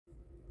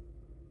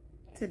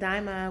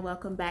Tadaima,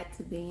 welcome back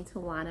to Being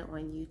Tawana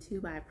on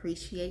YouTube. I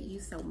appreciate you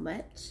so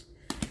much.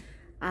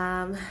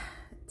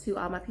 To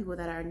all my people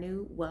that are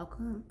new,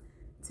 welcome.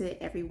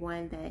 To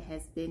everyone that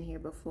has been here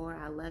before,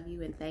 I love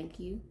you and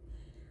thank you.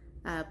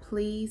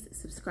 Please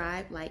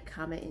subscribe, like,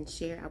 comment, and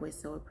share. I would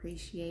so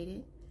appreciate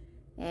it.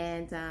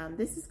 And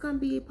this is going to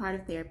be a part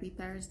of Therapy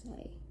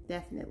Thursday,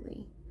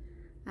 definitely.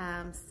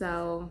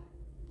 So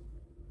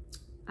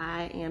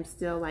I am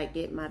still like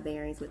getting my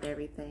bearings with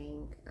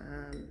everything.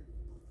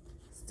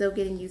 Still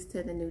getting used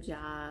to the new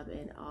job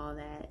and all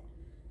that.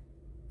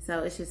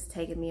 So it's just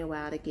taking me a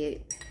while to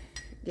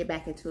get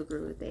back into a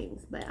groove of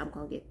things, but I'm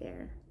gonna get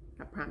there.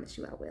 I promise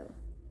you I will.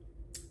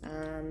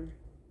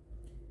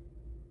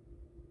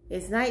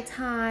 It's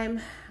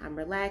nighttime. I'm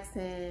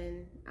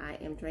relaxing. I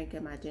am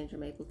drinking my ginger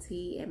maple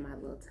tea in my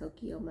little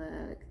Tokyo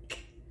mug.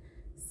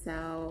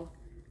 So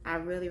I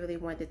really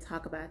wanted to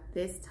talk about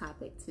this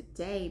topic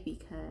today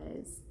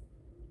because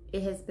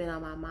it has been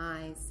on my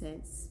mind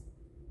since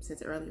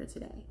earlier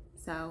today.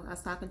 So I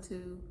was talking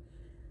to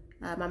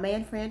my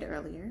man friend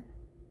earlier,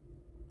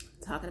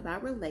 talking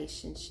about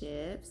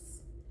relationships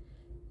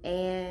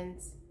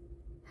and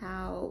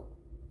how,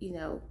 you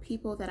know,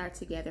 people that are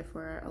together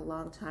for a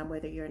long time,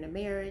 whether you're in a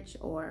marriage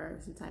or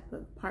some type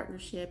of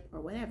partnership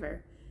or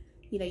whatever,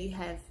 you know, you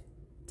have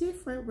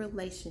different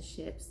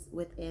relationships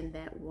within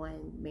that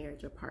one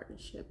marriage or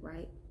partnership,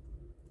 right?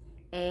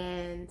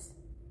 And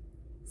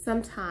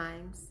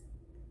sometimes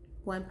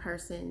one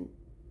person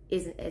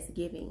isn't as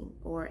giving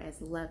or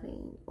as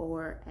loving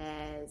or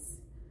as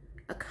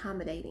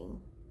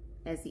accommodating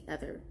as the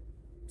other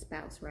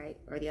spouse, right?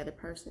 Or the other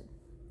person.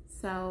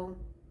 So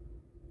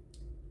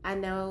I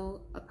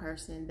know a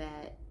person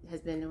that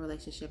has been in a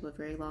relationship a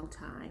very long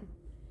time,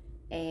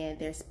 and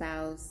their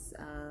spouse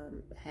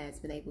has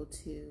been able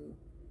to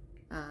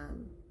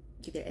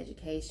get their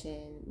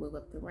education, move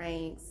up the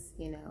ranks.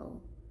 You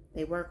know,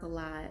 they work a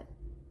lot,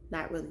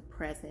 not really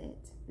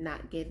present,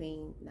 not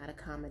giving, not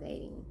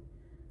accommodating,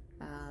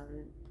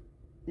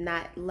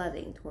 not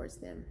loving towards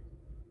them.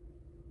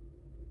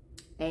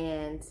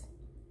 And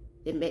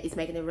it's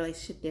making the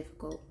relationship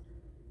difficult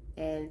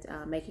and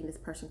making this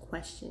person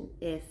question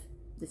if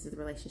this is the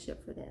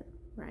relationship for them,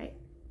 right?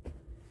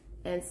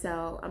 And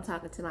so I'm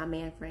talking to my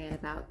man friend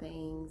about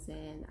things,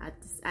 and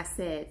I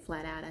said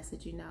flat out, I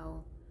said, you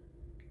know,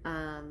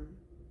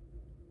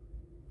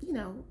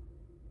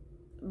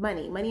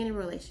 money in a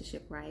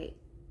relationship, right?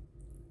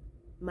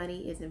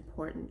 Money is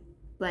important,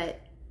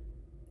 but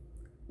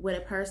when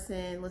a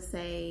person, let's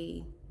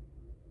say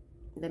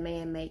the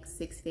man makes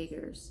 6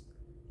 figures,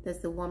 does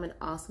the woman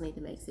also need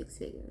to make 6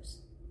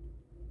 figures,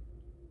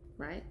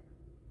 right?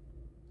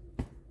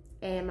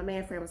 And my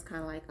man friend was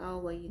kind of like, oh,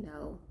 well, you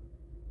know,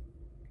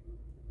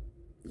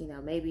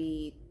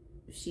 maybe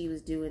she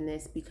was doing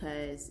this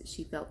because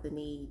she felt the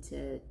need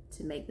to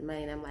make the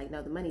money. And I'm like,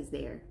 no, the money's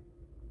there.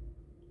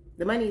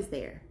 The money's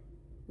there,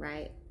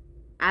 right?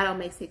 I don't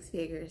make 6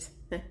 figures.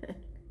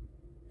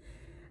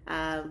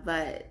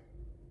 But,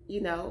 you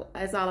know,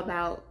 it's all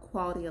about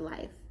quality of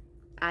life.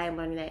 I am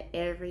learning that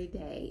every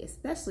day,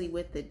 especially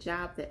with the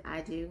job that I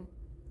do.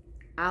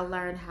 I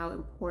learn how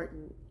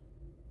important,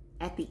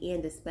 at the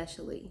end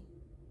especially,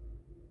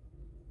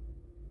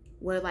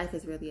 what life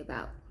is really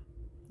about,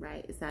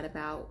 right? It's not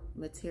about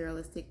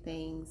materialistic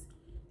things.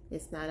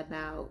 It's not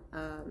about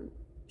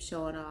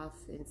showing off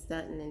and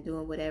stunting and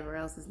doing whatever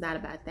else. It's not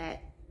about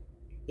that.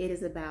 It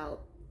is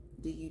about,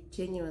 do you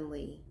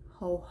genuinely,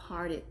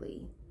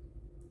 wholeheartedly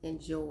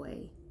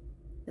enjoy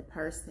the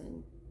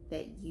person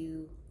that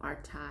you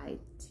are tied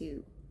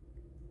to?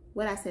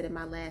 What I said in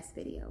my last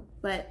video,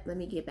 but let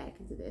me get back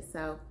into this.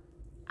 So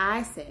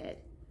I said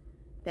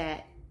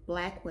that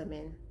Black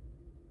women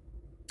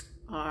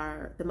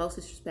are the most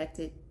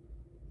disrespected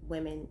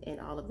women in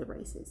all of the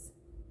races.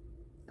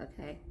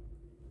 Okay,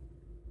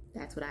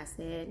 that's what I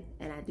said,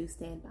 and I do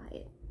stand by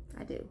it.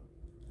 I do.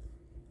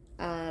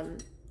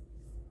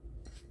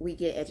 We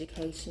get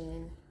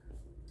education.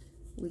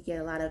 We get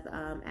a lot of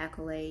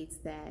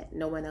accolades that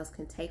no one else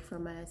can take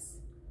from us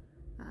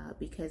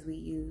because we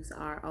use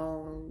our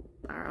own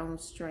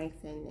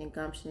strength and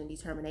gumption and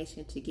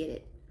determination to get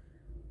it.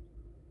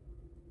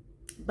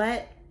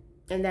 But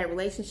in that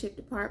relationship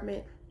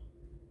department,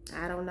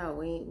 I don't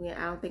know.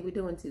 I don't think we're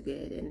doing too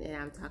good, and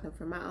I'm talking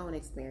from my own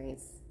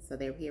experience. So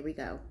here we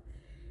go.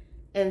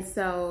 And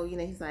so, you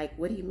know, he's like,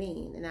 "What do you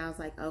mean?" And I was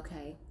like,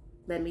 "Okay,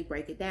 let me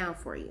break it down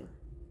for you."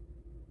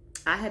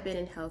 I have been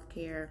in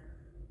healthcare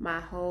my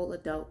whole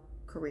adult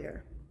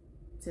career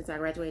since I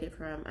graduated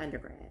from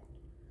undergrad.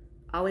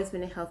 Always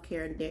been in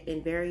healthcare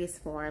in various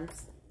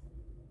forms.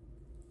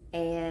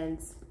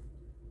 And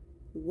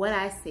what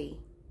I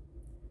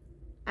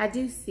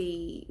do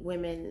see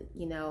women,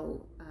 you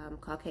know,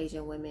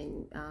 Caucasian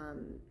women,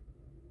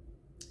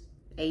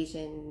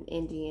 Asian,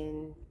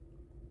 Indian,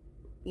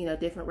 you know,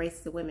 different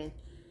races of women.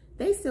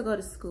 They still go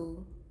to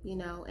school, you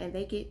know, and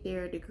they get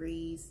their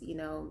degrees, you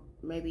know,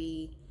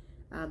 maybe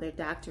their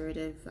doctorate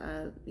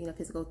of, you know,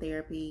 physical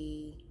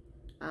therapy,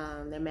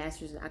 their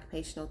master's in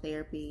occupational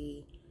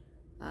therapy,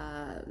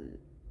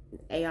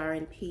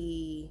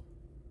 ARNP,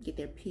 get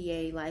their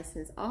PA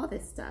license, all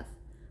this stuff.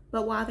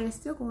 But while they're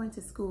still going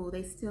to school,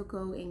 they still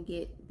go and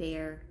get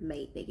their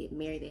mate. They get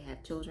married, they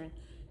have children,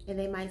 and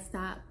they might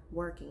stop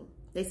working.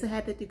 They still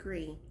have the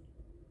degree,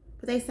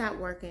 but they stop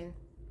working.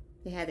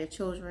 They have their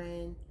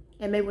children,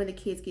 and maybe when the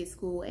kids get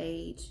school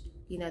age,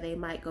 you know, they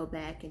might go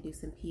back and do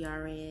some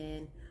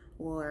PRN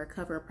or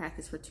cover a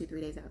practice for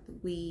 2-3 days out of the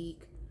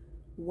week,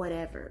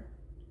 whatever.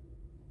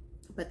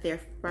 But their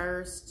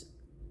first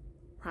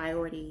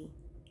priority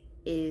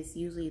is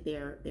usually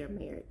their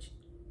marriage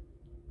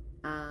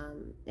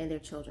and their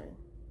children.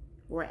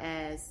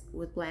 Whereas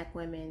with Black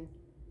women,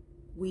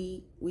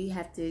 we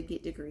have to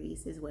get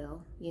degrees as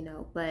well, you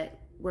know, but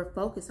we're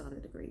focused on a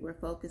degree. We're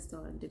focused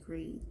on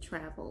degree,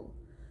 travel,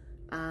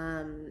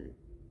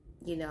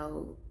 you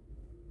know,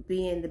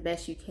 being the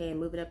best you can,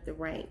 moving up the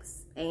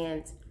ranks.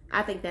 And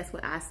I think that's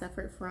what I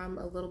suffered from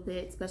a little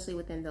bit, especially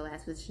within the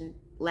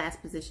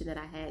last position that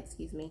I had,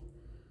 excuse me.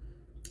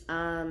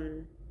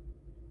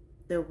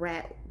 The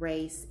rat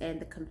race and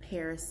the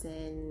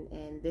comparison,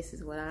 and this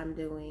is what I'm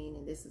doing,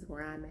 and this is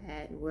where I'm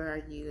at, and where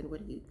are you, and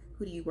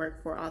who do you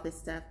work for, all this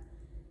stuff.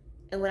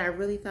 And when I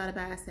really thought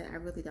about it, I said, I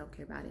really don't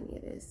care about any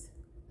of this.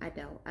 I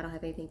don't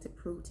have anything to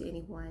prove to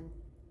anyone,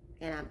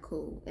 and I'm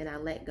cool, and I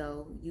let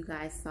go. You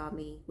guys saw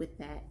me with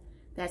that.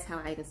 That's how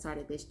I even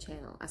started this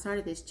channel. I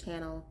started this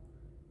channel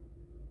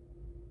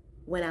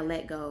when I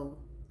let go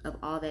of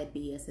all that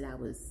BS that I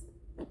was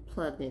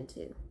plugged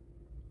into.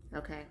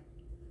 Okay.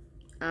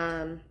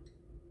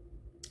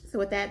 So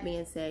with that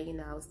being said, you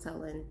know, I was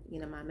telling, you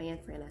know, my man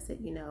friend, I said,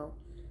 you know,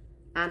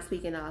 I'm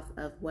speaking off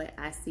of what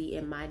I see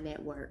in my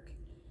network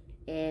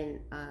and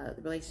the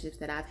relationships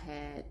that I've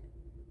had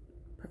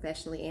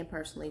professionally and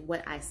personally,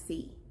 what I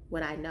see,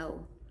 what I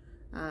know.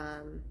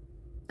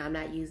 I'm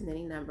not using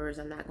any numbers.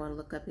 I'm not going to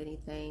look up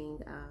anything.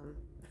 I'm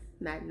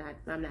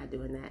not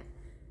doing that.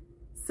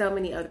 So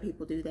many other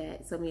people do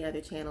that. So many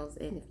other channels.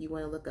 And if you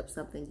want to look up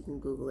something, you can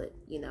Google it,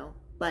 you know.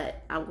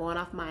 But I'm going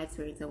off my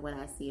experience and what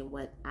I see and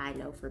what I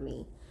know for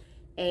me.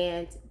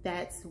 And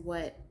that's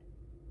what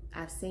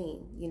I've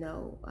seen, you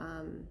know.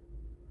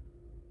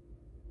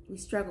 We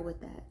struggle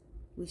with that.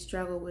 We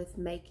struggle with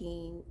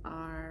making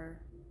I'm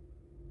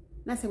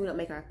not saying we don't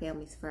make our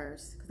families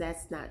first, because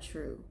that's not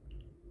true.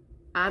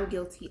 I'm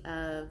guilty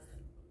of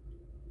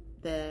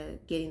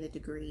getting the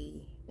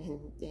degree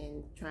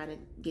and trying to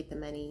get the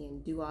money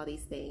and do all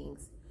these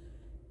things,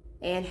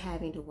 and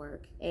having to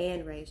work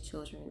and raise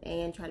children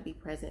and try to be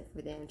present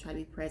for them, try to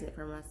be present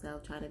for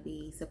myself, trying to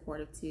be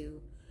supportive to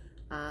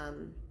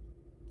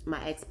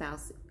my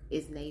ex-spouse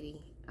is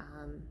Navy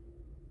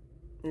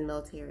in the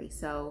military,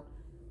 so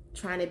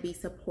trying to be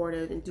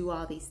supportive and do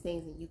all these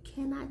things, and you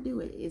cannot do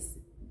it. It's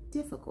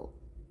difficult.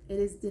 It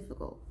is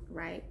difficult,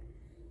 right?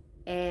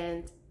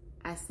 And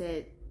I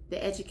said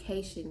the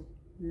education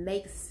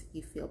makes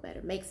you feel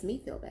better, makes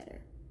me feel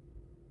better.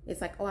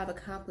 It's like, oh, I've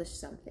accomplished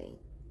something.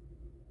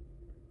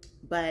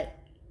 But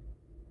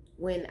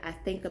when I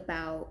think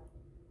about,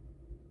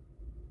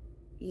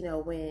 you know,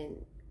 when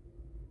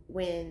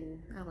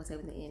I don't want to say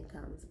when the end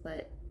comes,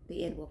 but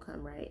the end will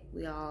come, right?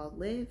 We all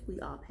live, we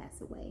all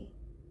pass away.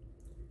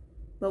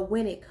 But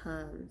when it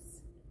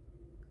comes,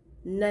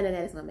 none of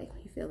that is going to make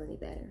me feel any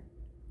better.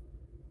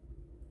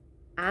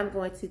 I'm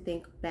going to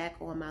think back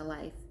on my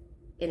life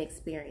and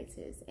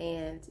experiences.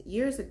 And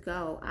years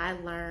ago, I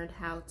learned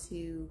how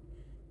to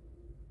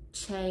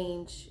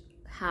change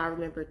how I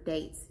remember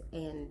dates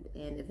and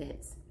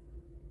events.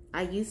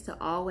 I used to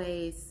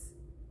always,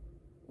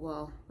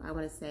 well, I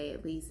want to say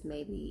at least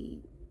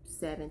maybe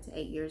 7 to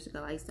 8 years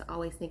ago, I used to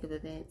always think of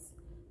events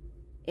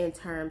in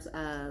terms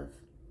of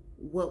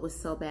what was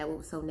so bad, what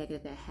was so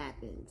negative that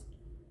happened,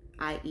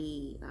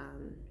 i.e.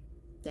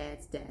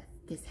 Dad's death,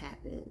 this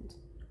happened,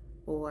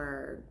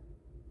 or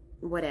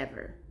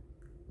whatever.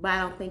 But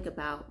I don't think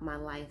about my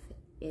life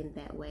in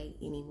that way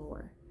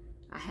anymore.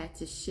 I had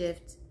to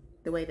shift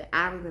the way that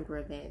I remember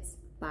events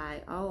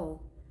by,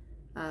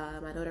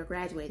 my daughter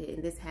graduated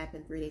and this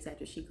happened 3 days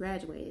after she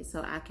graduated,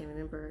 so I can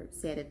remember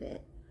said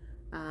event.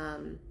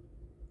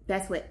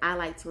 That's what I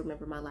like to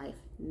remember my life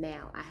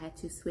now. I had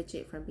to switch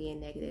it from being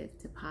negative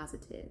to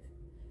positive.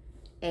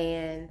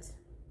 And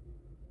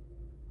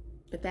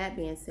with that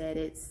being said,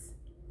 it's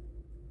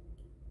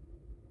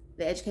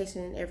the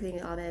education and everything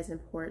and all that is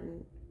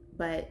important,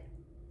 but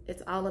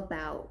it's all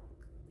about,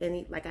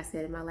 and like I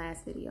said in my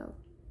last video,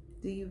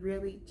 do you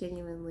really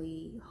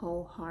genuinely,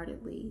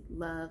 wholeheartedly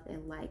love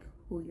and like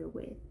who you're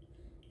with?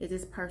 Is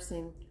this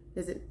person,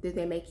 do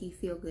they make you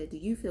feel good? Do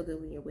you feel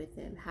good when you're with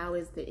them? How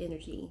is the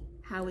energy?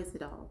 How is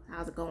it all?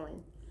 How's it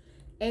going?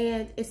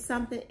 And if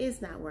something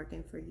is not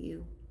working for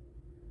you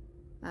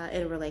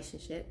in a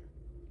relationship,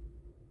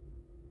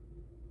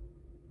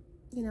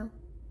 you know,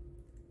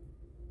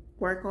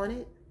 work on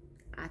it.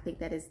 I think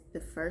that is the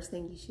first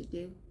thing you should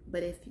do.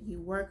 But if you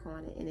work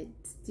on it and it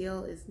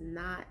still is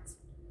not,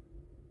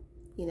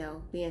 you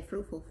know, being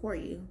fruitful for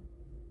you,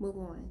 move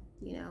on,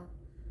 you know.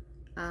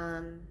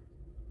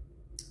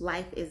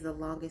 Life is the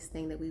longest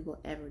thing that we will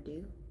ever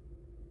do,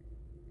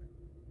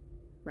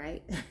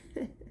 right?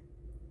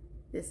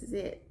 This is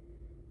it.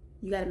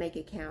 You got to make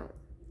it count.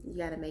 you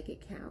got to make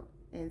it count.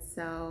 And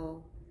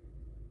so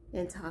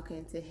in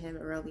talking to him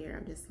earlier,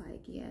 I'm just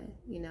like, yeah,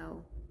 you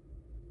know,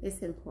 it's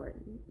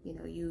important. You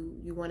know,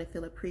 you want to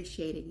feel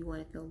appreciated. You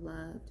want to feel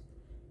loved.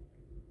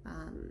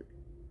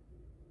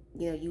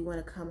 You know, you want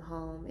to come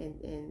home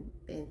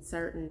and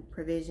certain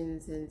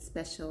provisions and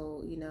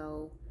special, you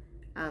know,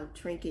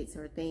 trinkets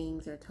or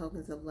things or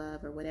tokens of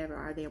love or whatever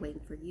are there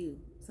waiting for you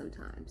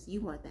sometimes.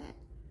 You want that.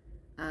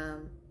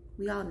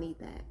 We all need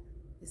that.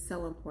 It's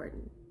so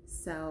important.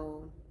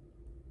 So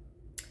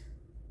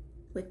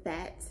with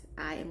that,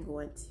 I am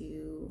going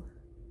to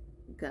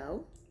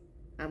go.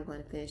 I'm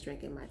going to finish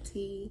drinking my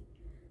tea.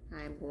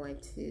 I'm going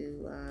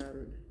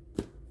to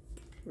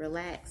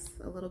relax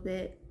a little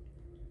bit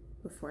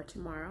before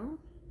tomorrow.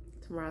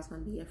 Tomorrow's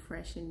going to be a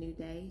fresh and new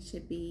day.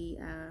 Should be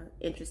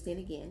interesting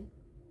again.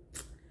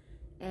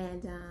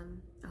 And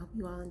I hope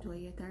you all enjoy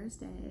your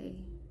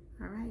Thursday.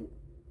 All right.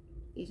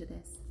 Eat your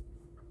best.